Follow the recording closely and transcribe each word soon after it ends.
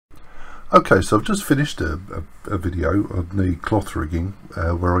Okay, so I've just finished a video on the cloth rigging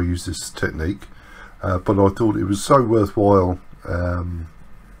where I use this technique, but I thought it was so worthwhile,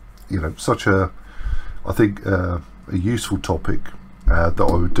 you know, such a, I think, a useful topic that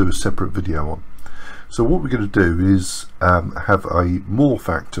I would do a separate video on. So what we're going to do is have a morph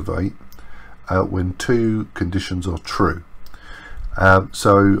activate when two conditions are true.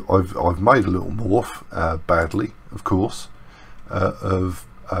 So I've made a little morph, badly of course, of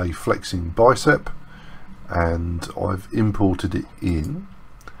a flexing bicep, and I've imported it in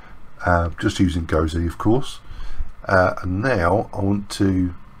just using DAZ, of course, and now I want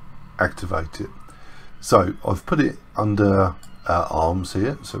to activate it. So I've put it under arms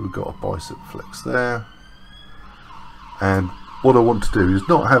here, so we've got a bicep flex there, and what I want to do is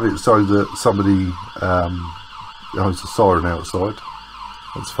not have it so that somebody there's a siren outside.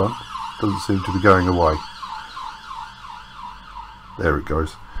 That's fun. Doesn't seem to be going away. There it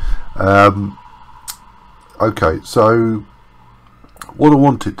goes. Okay, so what I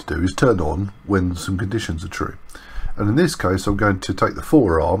want it to do is turn on when some conditions are true, and in this case I'm going to take the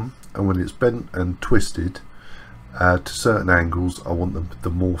forearm, and when it's bent and twisted to certain angles, I want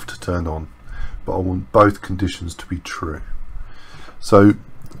the morph to turn on, but I want both conditions to be true. So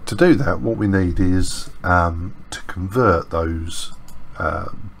to do that, what we need is to convert those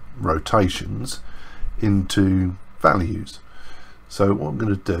rotations into values. So what I'm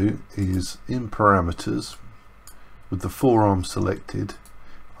going to do is, in parameters, with the forearm selected,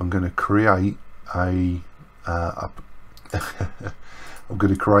 I'm going to create I'm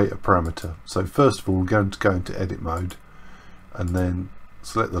going to create a parameter. So first of all, we're going to go into edit mode, and then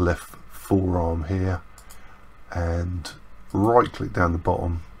select the left forearm here, and right click down the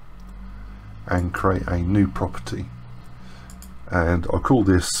bottom and create a new property, and I'll call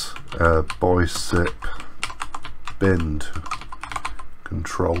this bicep bend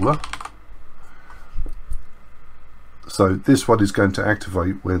controller. So this one is going to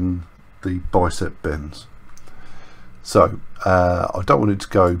activate when the bicep bends. So I don't want it to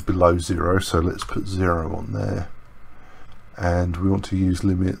go below 0, so let's put 0 on there, and we want to use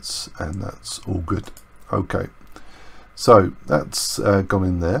limits, and that's all good. Okay, so that's gone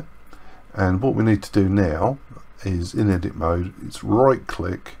in there, and what we need to do now is, in edit mode, it's right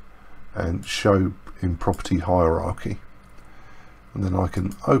click and show in property hierarchy, and then I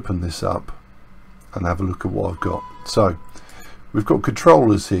can open this up and have a look at what I've got. So we've got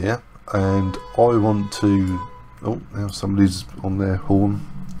controllers here, and I want to, oh, now somebody's on their horn.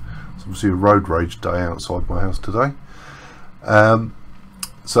 It's obviously a road rage day outside my house today.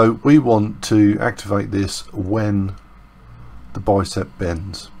 So we want to activate this when the bicep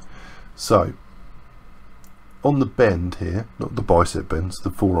bends. So on the bend here, not the bicep bends,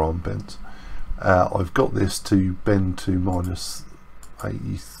 the forearm bends, I've got this to bend to minus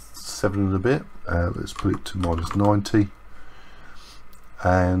 87 and a bit. Let's put it to minus 90,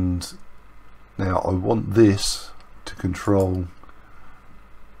 and now I want this to control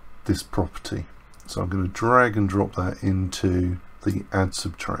this property, so I'm going to drag and drop that into the add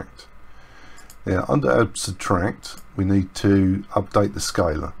subtract. Now under add subtract, we need to update the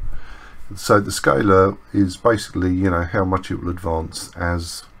scalar. So the scalar is basically, you know, how much it will advance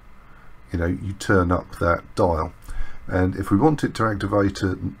as, you know, you turn up that dial. And if we want it to activate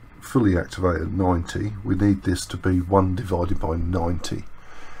at fully activate at 90, we need this to be 1 divided by 90.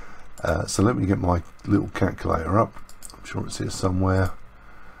 So let me get my little calculator up. I'm sure it's here somewhere.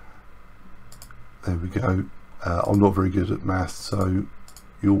 There we go. I'm not very good at math, so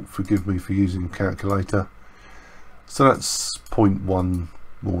you'll forgive me for using a calculator. So that's 0.1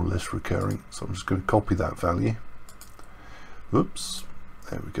 more or less recurring. So I'm just going to copy that value. Whoops,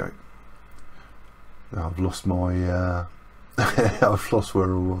 there we go. Now I've lost my I've lost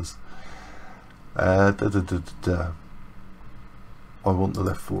where I was. I want the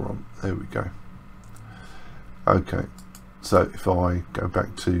left forearm. There we go. Okay, so if I go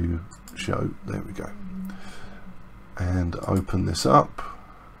back to show, there we go, and open this up,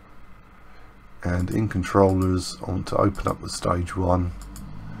 and in controllers I want to open up the stage 1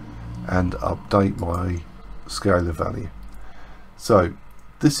 and update my scalar value. So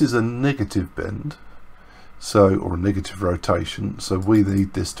this is a negative bend, so, or a negative rotation, so we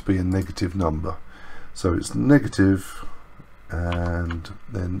need this to be a negative number. So it's negative, and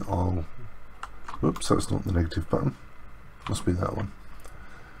then I'll, whoops, that's not the negative button, must be that one.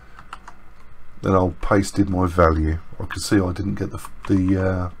 Then I'll paste in my value. I can see I didn't get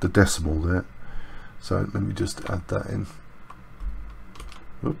the decimal there, so let me just add that in.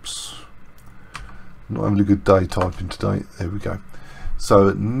 Whoops, not having a good day typing today. There we go. So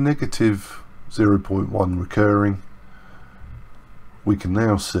at negative 0.1 recurring, we can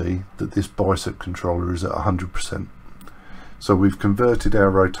now see that this bicep controller is at 100%. So we've converted our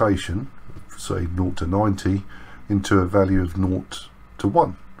rotation, say 0 to 90, into a value of 0 to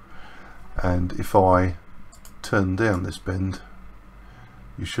 1. And if I turn down this bend,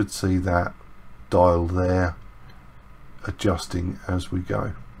 you should see that dial there adjusting as we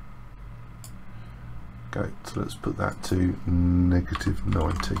go. Okay, so let's put that to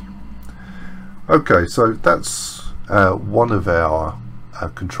 -90. Okay, so that's one of our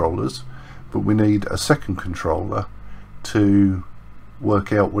controllers, but we need a second controller to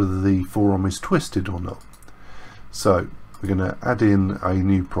work out whether the forearm is twisted or not. So we're going to add in a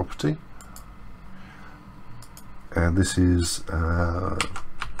new property, and this is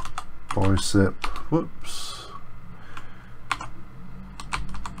bicep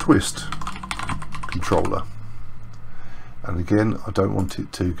twist controller. And again, I don't want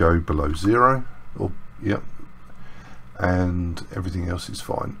it to go below 0, or yep, and everything else is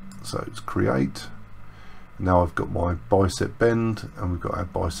fine. So it's create. Now I've got my bicep bend, and we've got our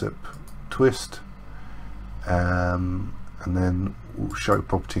bicep twist, and then we'll show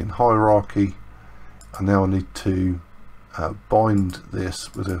property in hierarchy. And now I need to bind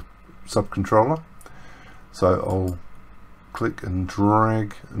this with a subcontroller. So I'll click and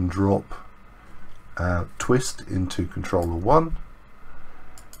drag and drop twist into controller 1,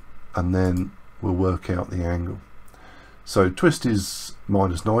 and then we'll work out the angle. So twist is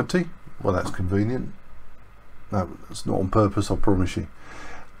 -90. Well, that's convenient. No, it's not on purpose, I promise you.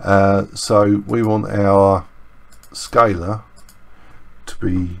 So we want our scalar to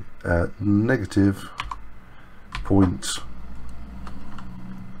be negative point.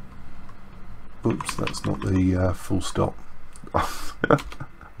 Oops, that's not the full stop.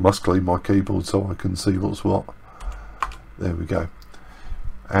 Must clean my keyboard so I can see what's what. There we go.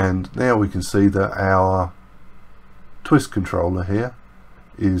 And now we can see that our twist controller here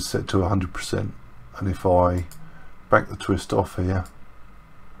is set to 100%. And if I back the twist off here,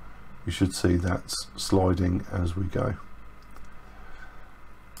 you should see that's sliding as we go.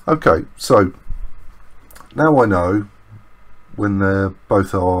 Okay, so now I know when they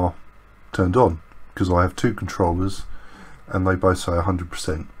both are turned on, because I have two controllers and they both say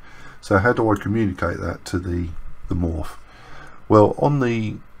 100%. So how do I communicate that to the Morph? Well, on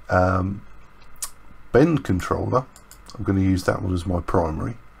the bend controller, I'm going to use that one as my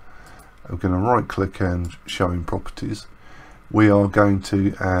primary. I'm going to right click and show in properties. We are going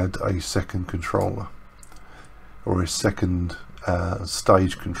to add a second controller, or a second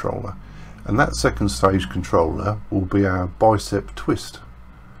stage controller, and that second stage controller will be our bicep twist.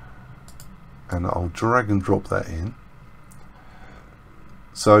 And I'll drag and drop that in.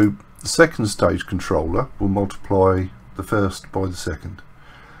 So the second stage controller will multiply the first by the second.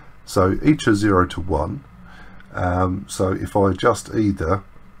 So each are 0 to 1. So if I adjust either,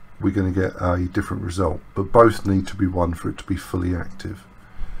 we're going to get a different result, but both need to be 1 for it to be fully active.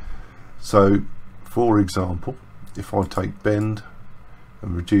 So for example, if I take bend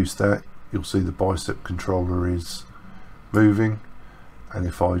and reduce that, you'll see the bicep controller is moving, and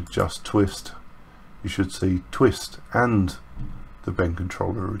if I just twist, you should see twist and the bend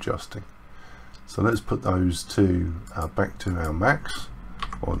controller adjusting. So let's put those two back to our max.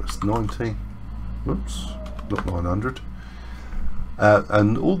 Oh, that's 90. Whoops, not 900.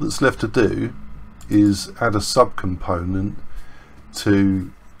 And all that's left to do is add a subcomponent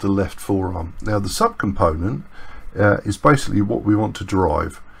to the left forearm. Now the subcomponent is basically what we want to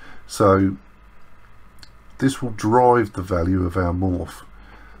drive. So this will drive the value of our morph.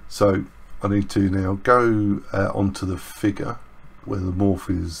 So I need to now go onto the figure where the morph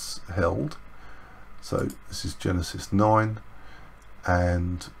is held. So this is Genesis 9,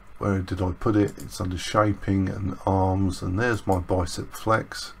 and where did I put it? It's under shaping and arms, and there's my bicep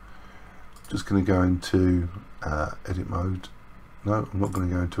flex. I'm just going to go into edit mode. No, I'm not going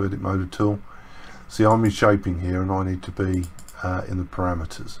to go into edit mode at all. See, I'm in shaping here, and I need to be in the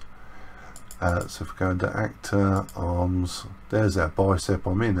parameters. So if we go into actor, arms, there's our bicep.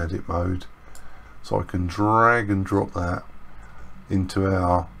 I'm in edit mode, so I can drag and drop that into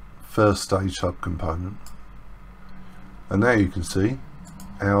our first stage subcomponent, and now you can see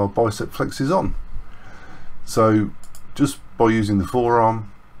our bicep flex is on. So just by using the forearm,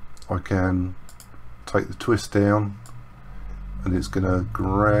 I can take the twist down, and it's going to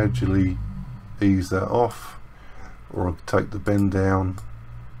gradually ease that off, or I can take the bend down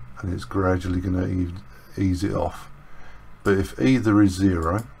and it's gradually going to ease it off. But if either is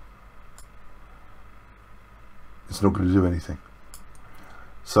 0, it's not going to do anything.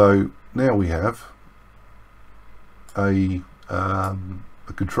 So now we have a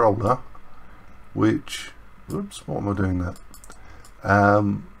controller which, whoops, what am I doing that?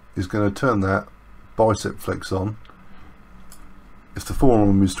 is going to turn that bicep flex on if the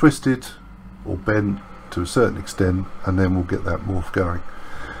forearm is twisted or bent to a certain extent, and then we'll get that morph going.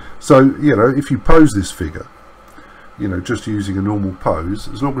 So, you know, if you pose this figure, you know, just using a normal pose,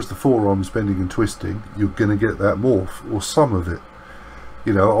 as long as the forearm is bending and twisting, you're going to get that morph, or some of it.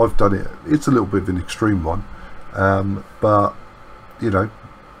 You know, I've done it, it's a little bit of an extreme one, but you know,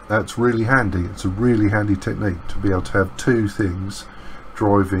 that's really handy. It's a really handy technique to be able to have two things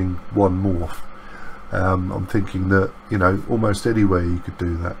driving one morph. I'm thinking that, you know, almost anywhere you could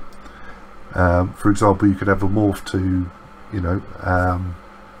do that. For example, you could have a morph to, you know,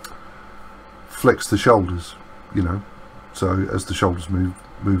 flex the shoulders, you know, so as the shoulders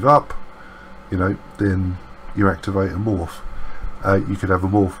move up, you know, then you activate a morph. You could have a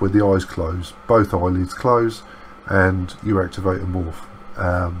morph where the eyes close, both eyelids close, and you activate a morph.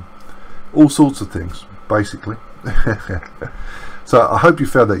 All sorts of things, basically. So I hope you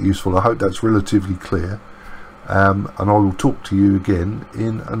found that useful. I hope that's relatively clear, and I will talk to you again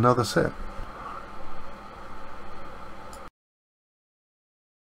in another set.